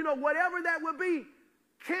 more, whatever that would be.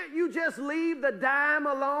 Can't you just leave the dime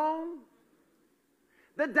alone?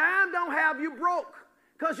 The dime don't have you broke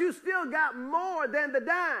because you still got more than the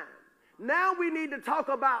dime. Now we need to talk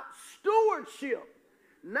about stewardship.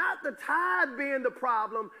 Not the tithe being the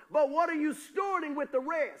problem, but what are you stewarding with the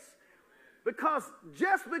rest? Because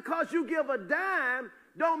just because you give a dime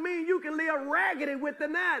don't mean you can live raggedy with the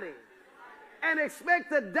 90. And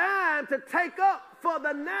expect the dime to take up for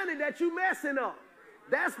the 90 that you messing up.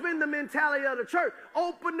 That's been the mentality of the church.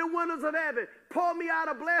 Open the windows of heaven, pour me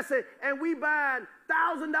out a blessing, and we buying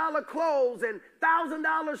 $1,000 clothes and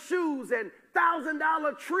 $1,000 shoes and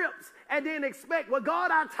 $1,000 trips, and then expect, well,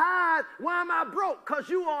 God, I tithe. Why am I broke? Because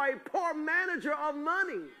you are a poor manager of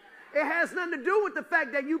money. It has nothing to do with the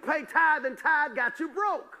fact that you pay tithe and tithe got you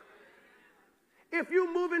broke. If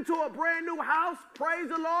you move into a brand new house, praise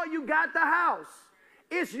the Lord, you got the house.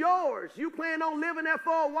 It's yours. You plan on living there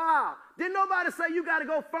for a while. Didn't nobody say you got to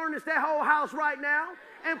go furnish that whole house right now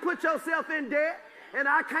and put yourself in debt? And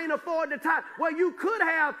I can't afford the tithe. Well, you could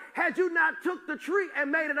have had you not took the tree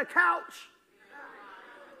and made it a couch.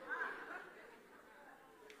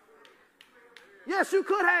 Yes, you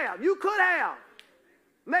could have. You could have.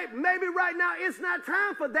 Maybe right now it's not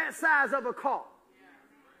time for that size of a car.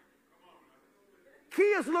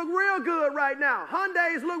 Kias look real good right now.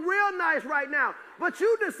 Hyundais look real nice right now. But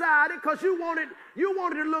you decided, because you wanted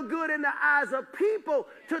to look good in the eyes of people,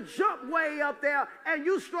 to jump way up there, and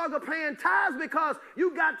you struggle paying tithes because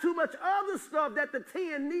you got too much other stuff that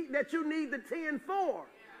you need the 10 for.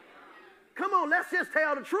 Come on, let's just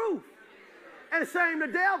tell the truth. And shame the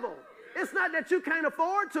devil. It's not that you can't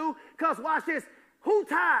afford to, because watch this. Who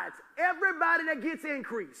tithes? Everybody that gets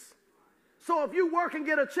increase. So if you work and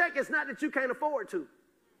get a check, it's not that you can't afford to.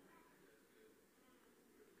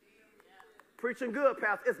 Preaching good,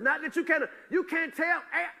 Pastor. It's not that you can't tell.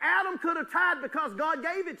 Adam could have tithed because God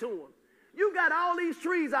gave it to him. You got all these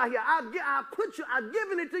trees out here. I've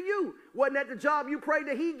given it to you. Wasn't that the job you prayed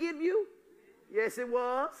that he give you? Yes, it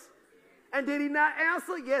was. And did he not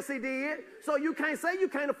answer? Yes, he did. So you can't say you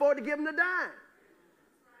can't afford to give him a dime.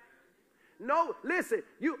 No, listen,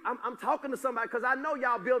 I'm talking to somebody because I know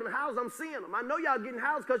y'all building houses. I'm seeing them. I know y'all getting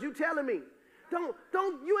houses because you telling me.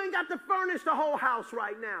 You ain't got to furnish the whole house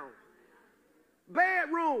right now.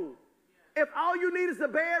 Bedroom. If all you need is the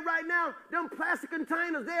bed right now, them plastic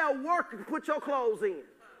containers, they'll work to put your clothes in.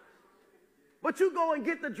 But you go and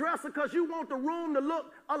get the dresser because you want the room to look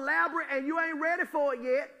elaborate and you ain't ready for it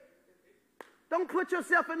yet. Don't put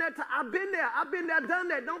yourself in that. I've been there, done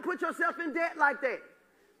that. Don't put yourself in debt like that.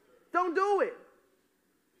 Don't do it.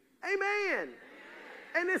 Amen.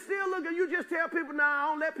 And it's still looking, you just tell people, I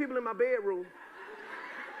don't let people in my bedroom.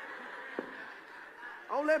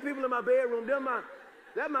 I don't let people in my bedroom.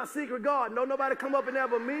 That's my secret garden. Don't nobody come up in there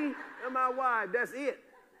but me and my wife. That's it.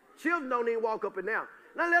 Children don't even walk up in there.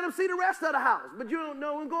 Now let them see the rest of the house, but you don't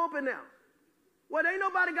know and go up in there. Well, ain't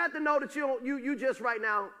nobody got to know that you just right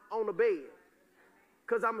now on the bed.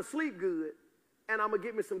 Because I'm going to sleep good, and I'm going to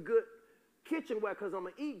get me some good kitchenware because I'm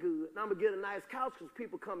going to eat good, and I'm going to get a nice couch because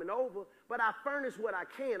people coming over, but I furnish what I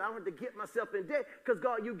can. I don't have to get myself in debt because,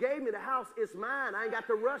 God, you gave me the house. It's mine. I ain't got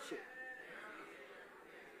to rush it.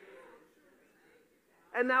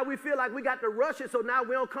 And now we feel like we got to rush it, so now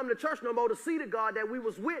we don't come to church no more to see the God that we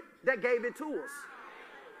was with that gave it to us.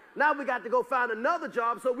 Now we got to go find another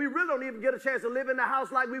job, so we really don't even get a chance to live in the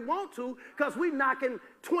house like we want to because we knocking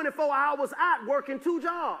 24 hours out working 2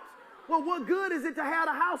 jobs. Well, what good is it to have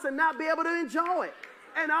a house and not be able to enjoy it?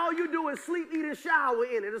 And all you do is sleep, eat, and shower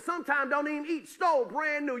in it. And sometimes don't even eat. Stove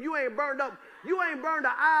brand new. You ain't burned an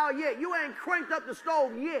aisle yet. You ain't cranked up the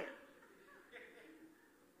stove yet.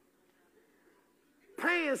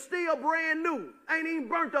 Pan still brand new. Ain't even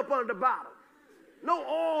burnt up under the bottom. No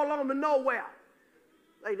oil on the nowhere.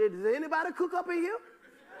 Like, does anybody cook up in here?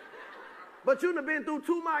 But you've been through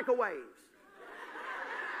 2 microwaves.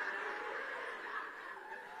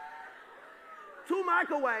 2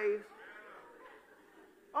 microwaves.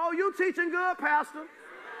 Oh, you teaching good, Pastor.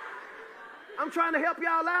 I'm trying to help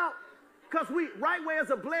y'all out. Because Right Way is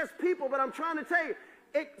a blessed people, but I'm trying to tell you,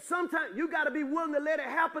 sometimes you got to be willing to let it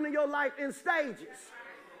happen in your life in stages.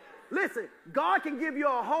 Listen, God can give you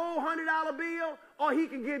a whole $100 bill, or he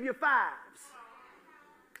can give you 5s.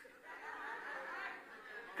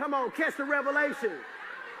 Come on, catch the revelation.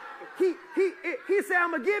 He said,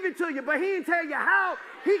 I'm going to give it to you, but he didn't tell you how.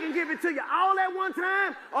 He can give it to you all at one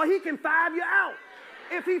time, or he can 5 you out.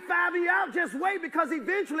 If he 5 you out, just wait, because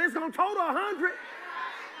eventually it's going to total 100.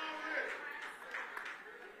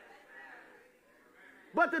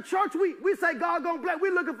 But the church, we say God going to bless.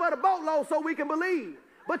 We're looking for the boatload so we can believe.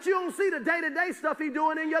 But you don't see the day-to-day stuff he's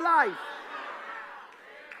doing in your life.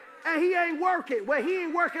 And he ain't working. Well, he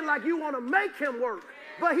ain't working like you want to make him work.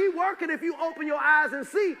 But he working if you open your eyes and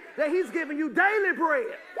see that he's giving you daily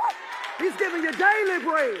bread. He's giving you daily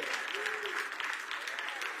bread.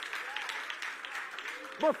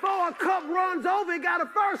 Before a cup runs over, it got to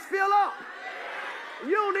first fill up.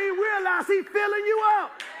 You don't even realize he's filling you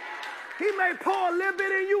up. He may pour a little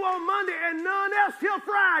bit in you on Monday and none else till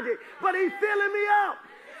Friday, but he's filling me up.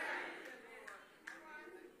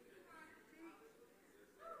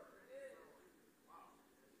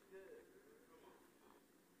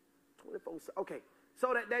 24. Okay.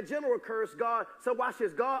 So that general curse, God, so watch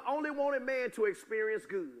this. God only wanted man to experience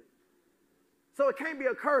good. So it can't be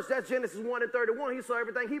a curse. That's Genesis 1 and 31. He saw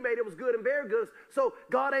everything he made. It was good and very good. So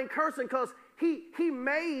God ain't cursing because he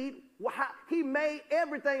made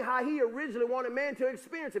everything how he originally wanted man to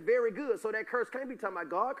experience it. Very good. So that curse can't be talking about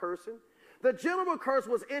God cursing. The general curse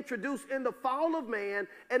was introduced in the fall of man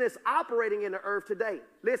and is operating in the earth today.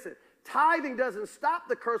 Listen, tithing doesn't stop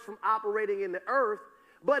the curse from operating in the earth,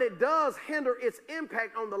 but it does hinder its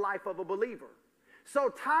impact on the life of a believer. So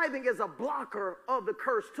tithing is a blocker of the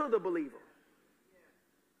curse to the believer.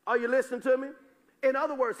 Are you listening to me? In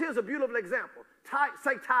other words, here's a beautiful example.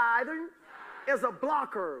 Say tithing is a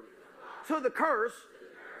blocker to the curse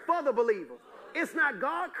for the believer. It's not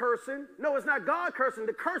God cursing. No, it's not God cursing.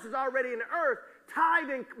 The curse is already in the earth.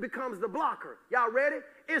 Tithing becomes the blocker. Y'all ready?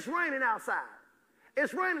 It's raining outside.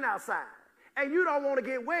 It's raining outside. And you don't want to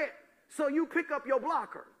get wet, so you pick up your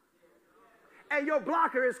blocker. And your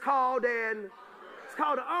blocker is called an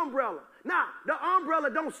umbrella. Now, the umbrella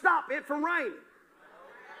don't stop it from raining.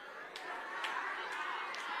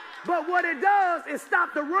 But what it does is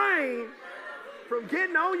stop the rain from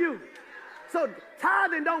getting on you. So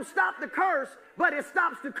tithing don't stop the curse, but it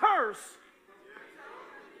stops the curse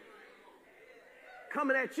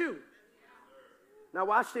coming at you. Now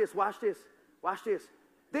watch this, watch this, watch this.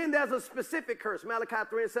 Then there's a specific curse. Malachi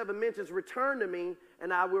 3:7 mentions, return to me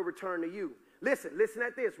and I will return to you. Listen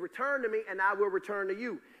at this. Return to me and I will return to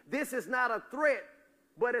you. This is not a threat,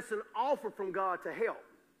 but it's an offer from God to help.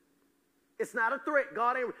 It's not a threat.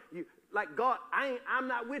 God ain't, like God, I'm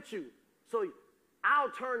not with you. So I'll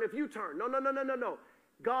turn if you turn. No.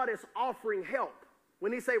 God is offering help.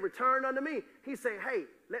 When he say return unto me, he's saying, hey,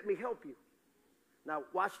 let me help you. Now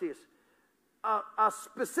watch this. A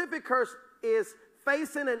specific curse is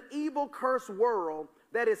facing an evil cursed world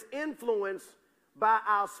that is influenced by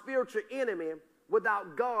our spiritual enemy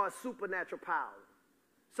without God's supernatural power.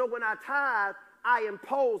 So when I tithe, I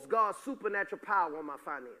impose God's supernatural power on my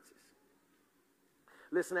finances.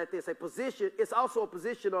 Listen at this. It's also a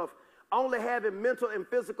position of only having mental and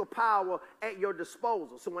physical power at your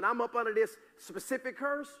disposal. So when I'm up under this specific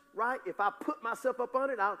curse, right, if I put myself up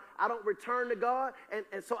under it, I don't return to God,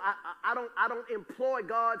 and so I don't employ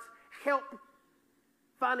God's help,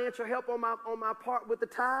 financial help on my part with the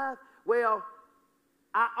tithe. Well,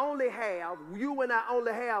 you and I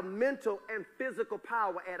only have mental and physical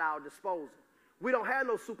power at our disposal. We don't have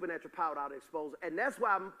no supernatural power at our disposal. And that's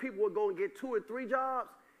why people will go and get 2 or 3 jobs,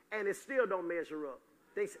 and it still don't measure up.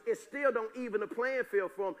 It still don't even the playing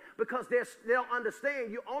field for them because they don't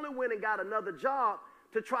understand you only went and got another job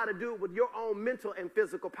to try to do it with your own mental and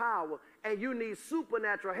physical power. And you need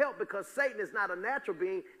supernatural help because Satan is not a natural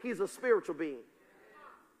being. He's a spiritual being.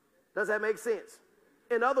 Does that make sense?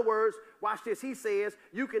 In other words, watch this. He says,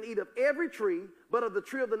 you can eat of every tree, but of the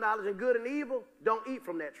tree of the knowledge of good and evil, don't eat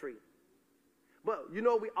from that tree. But you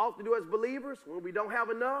know what we often do as believers? When we don't have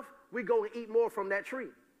enough, we go and eat more from that tree.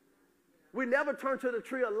 We never turn to the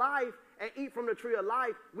tree of life and eat from the tree of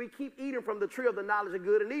life. We keep eating from the tree of the knowledge of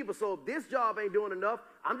good and evil. So if this job ain't doing enough,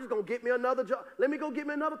 I'm just going to get me another job. Let me go get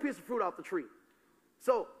me another piece of fruit off the tree.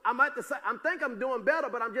 So I think I'm doing better,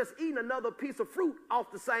 but I'm just eating another piece of fruit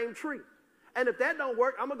off the same tree. And if that don't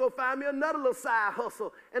work, I'm going to go find me another little side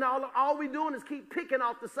hustle. And all we doing is keep picking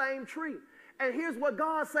off the same tree. And here's what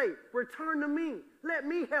God say, return to me. Let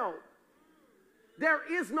me help. There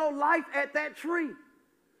is no life at that tree.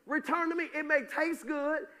 Return to me. It may taste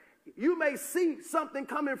good. You may see something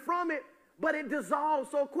coming from it, but it dissolves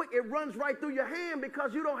so quick. It runs right through your hand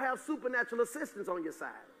because you don't have supernatural assistance on your side.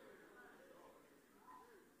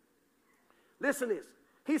 Listen to this.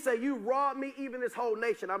 He said, you robbed me, even this whole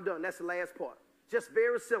nation. I'm done. That's the last part. Just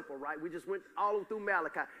very simple, right? We just went all through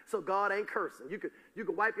Malachi. So God ain't cursing. You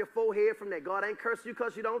could wipe your forehead from that. God ain't cursing you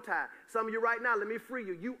because you don't tithe. Some of you right now, let me free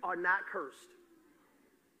you. You are not cursed.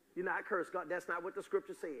 You're not cursed. God, that's not what the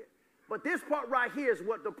scripture said. But this part right here is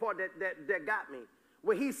what the part that got me.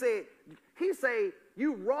 Where he said,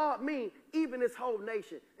 you robbed me, even this whole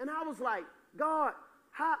nation. And I was like, God,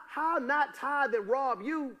 how not tithe and rob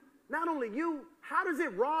you? Not only you, how does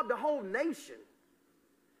it rob the whole nation?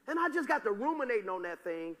 And I just got to ruminating on that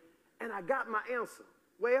thing, and I got my answer.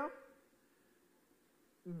 Well,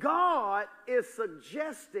 God is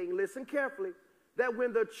suggesting, listen carefully, that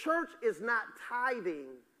when the church is not tithing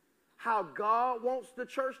how God wants the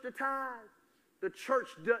church to tithe, the church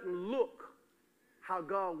doesn't look how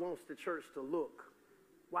God wants the church to look.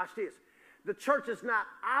 Watch this. The church is not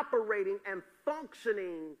operating and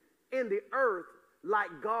functioning in the earth like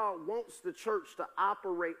God wants the church to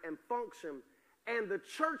operate and function, and the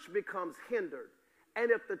church becomes hindered.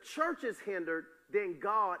 And if the church is hindered, then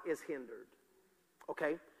God is hindered.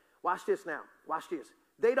 Okay? Watch this now. Watch this.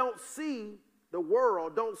 They don't see, the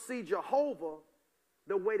world don't see Jehovah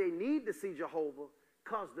the way they need to see Jehovah,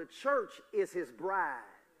 because the church is his bride.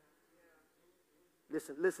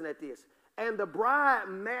 Listen at this. And the bride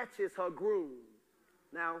matches her groom.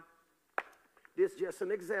 Now, this is just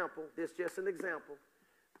an example.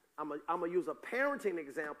 I'm going to use a parenting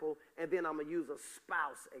example, and then I'm going to use a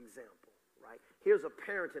spouse example, right? Here's a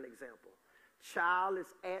parenting example. Child is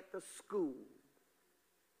at the school.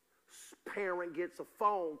 Parent gets a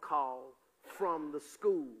phone call from the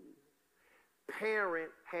school.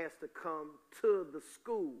 Parent has to come to the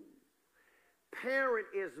school. Parent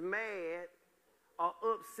is mad or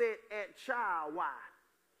upset at child. Why?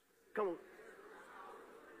 Come on.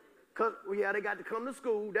 Because, yeah, they got to come to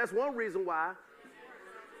school. That's one reason why.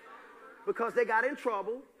 Because they got in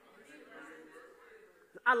trouble.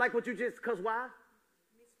 I like what you just, because why?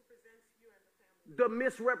 The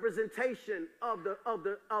misrepresentation of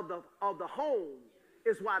the home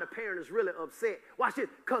is why the parent is really upset. Watch this.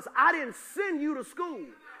 Because I didn't send you to school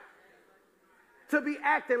to be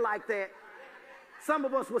acting like that. Some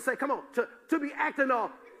of us would say, come on, to be acting a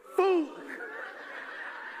fool.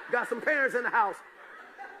 Got some parents in the house.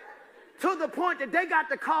 To the point that they got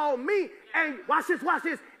to call me, and watch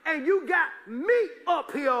this, and you got me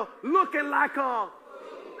up here looking like a,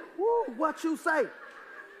 woo, what you say?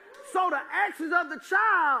 So the actions of the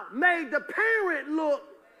child made the parent look,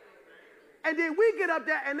 and then we get up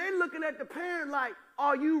there and they looking at the parent like,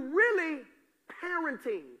 are you really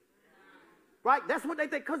parenting? Right? That's what they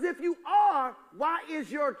think. Because if you are, why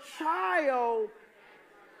is your child?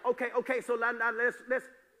 Okay, so now let's,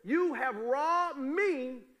 you have robbed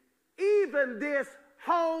me, even this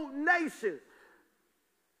whole nation.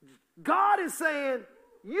 God is saying,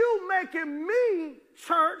 you making me,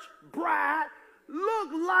 church, bride, look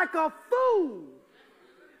like a fool.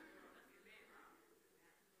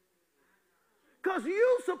 Because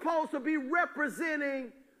you're supposed to be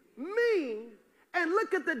representing me, and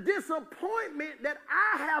look at the disappointment that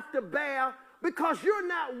I have to bear because you're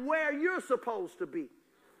not where you're supposed to be.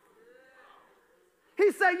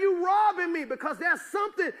 He said, you robbing me because there's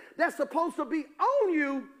something that's supposed to be on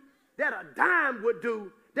you that a dime would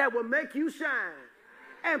do that will make you shine.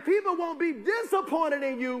 And people won't be disappointed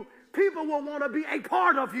in you. People will want to be a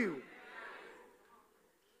part of you.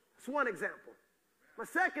 That's one example. My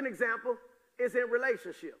second example is in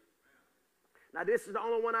relationship. Now, this is the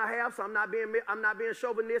only one I have, so I'm not being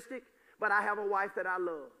chauvinistic, but I have a wife that I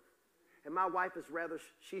love. And my wife is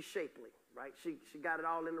she's shapely, right? She got it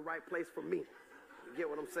all in the right place for me. You get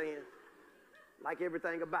what I'm saying? Like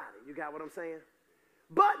everything about it. You got what I'm saying?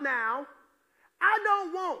 But now, I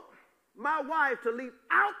don't want my wife to leave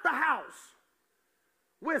out the house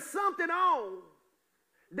with something on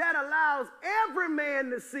that allows every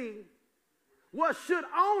man to see what should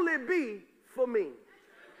only be for me.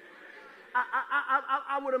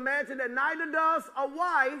 I would imagine that neither does a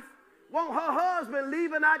wife want her husband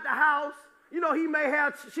leaving out the house. You know,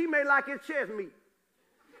 she may like his chest meat.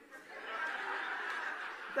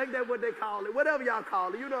 I think that's what they call it, whatever y'all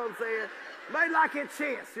call it, you know what I'm saying? May like his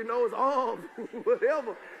chest, you know, his arms,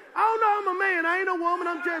 whatever. I don't know, I'm a man, I ain't a woman,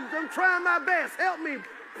 I'm trying my best. Help me,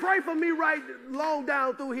 pray for me right long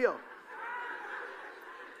down through here.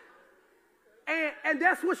 And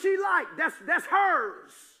that's what she like, that's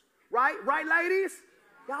hers. Right, ladies?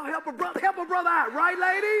 Y'all help a brother out, right,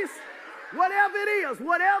 ladies? Whatever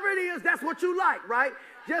it is, that's what you like, right?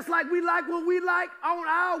 Just like we like what we like on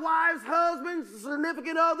our wives, husbands,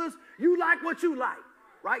 significant others, you like what you like,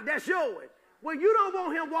 right? That's yours. Well, you don't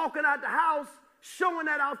want him walking out the house showing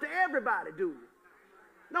that off to everybody, do you?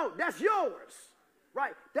 No, that's yours,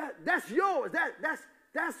 right? That's yours.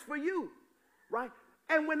 That's for you, right?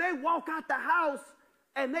 And when they walk out the house,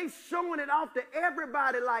 and they showing it off to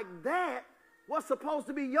everybody like that, what's supposed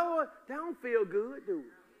to be yours, they don't feel good, do it?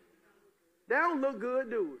 They don't look good,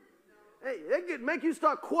 do it? Hey, it make you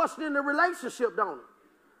start questioning the relationship, don't it?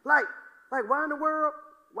 Like why in the world,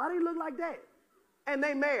 why do you look like that? And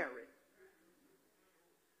they married.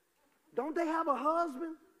 Don't they have a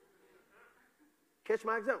husband? Catch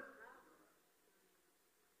my example.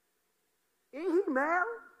 Ain't he married?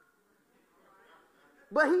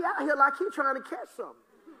 But he out here like he trying to catch something.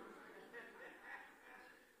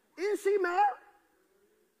 Is she married?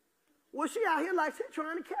 Well, she out here like she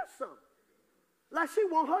trying to catch something. Like she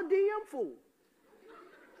want her DM full.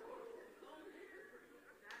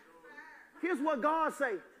 Here's what God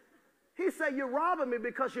say. He say, you're robbing me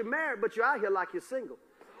because you're married, but you're out here like you're single.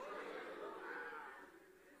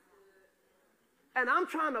 And I'm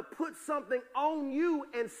trying to put something on you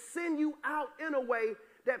and send you out in a way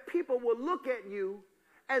that people will look at you,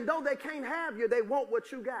 and though they can't have you, they want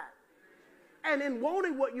what you got. And in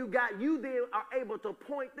wanting what you got, you then are able to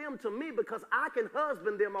point them to me because I can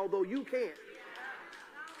husband them, although you can't.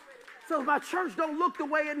 So if my church don't look the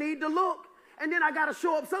way it need to look, and then I got to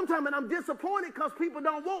show up sometime, and I'm disappointed because people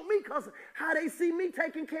don't want me because how they see me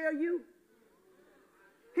taking care of you.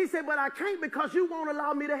 He said, but I can't because you won't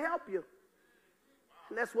allow me to help you.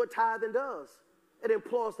 And that's what tithing does. It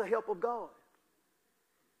implores the help of God.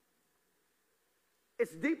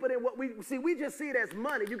 It's deeper than what we see. We just see it as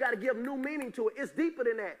money. You got to give new meaning to it. It's deeper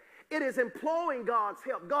than that. It is imploring God's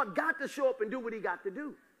help. God got to show up and do what he got to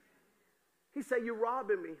do. He said, you're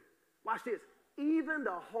robbing me. Watch this. Even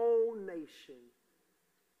the whole nation.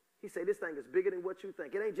 He said, this thing is bigger than what you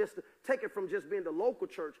think. It ain't just, take it from just being the local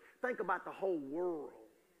church. Think about the whole world.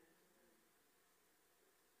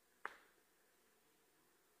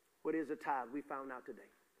 What is a tithe? We found out today.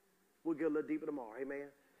 We'll get a little deeper tomorrow. Amen.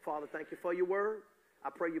 Father, thank you for your word. I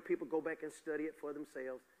pray your people go back and study it for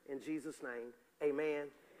themselves. In Jesus' name, amen.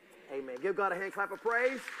 Amen. Give God a hand clap of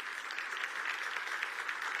praise.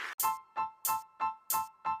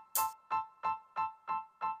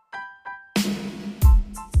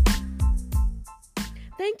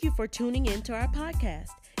 Thank you for tuning in to our podcast.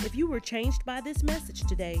 If you were changed by this message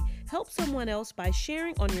today, help someone else by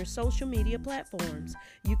sharing on your social media platforms.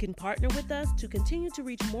 You can partner with us to continue to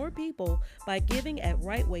reach more people by giving at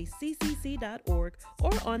rightwayccc.org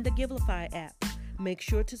or on the Givelify app. Make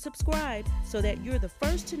sure to subscribe so that you're the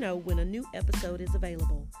first to know when a new episode is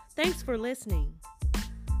available. Thanks for listening.